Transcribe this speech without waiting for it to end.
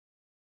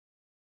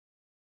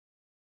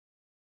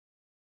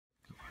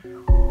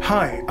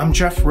Hi, I'm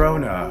Jeff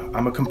Rona.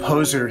 I'm a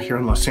composer here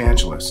in Los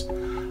Angeles.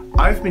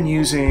 I've been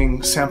using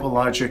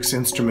SampleLogic's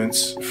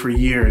instruments for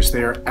years.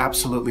 They are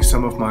absolutely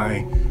some of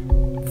my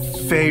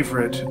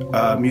favorite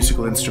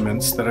musical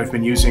instruments that I've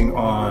been using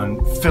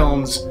on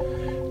films,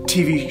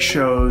 TV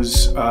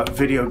shows,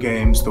 video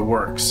games, the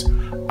works.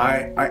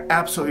 I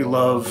absolutely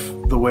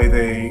love the way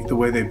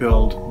they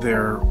build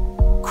their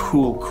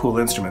cool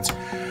instruments.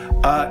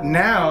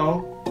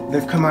 Now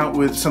they've come out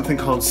with something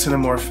called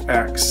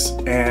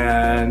CINEMORPHX,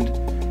 and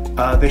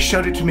they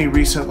showed it to me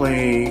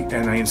recently,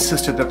 and I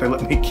insisted that they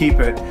let me keep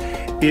it.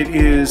 It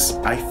is,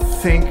 I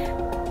think,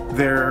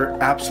 their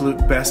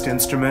absolute best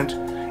instrument.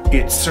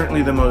 It's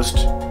certainly the most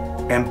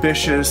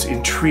ambitious,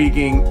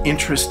 intriguing,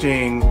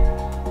 interesting,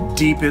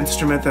 deep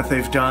instrument that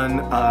they've done.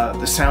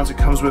 The sounds it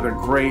comes with are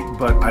great,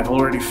 but I've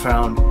already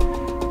found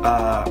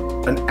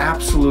an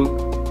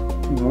absolute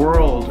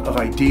world of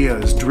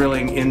ideas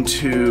drilling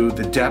into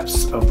the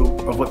depths of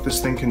what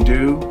this thing can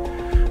do.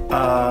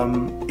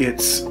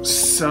 It's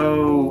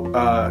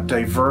so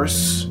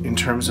diverse in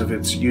terms of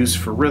its use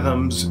for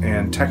rhythms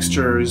and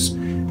textures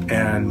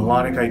and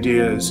melodic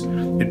ideas.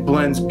 It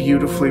blends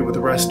beautifully with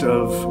the rest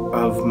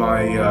of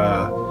my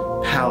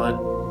palette,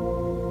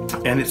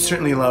 and it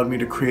certainly allowed me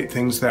to create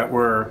things that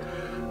were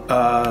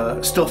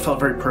still felt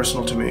very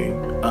personal to me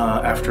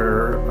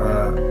after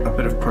a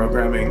bit of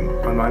programming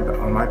on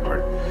my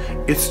part.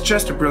 It's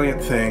just a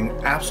brilliant thing,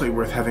 absolutely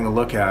worth having a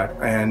look at,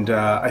 and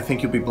I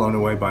think you'll be blown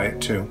away by it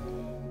too.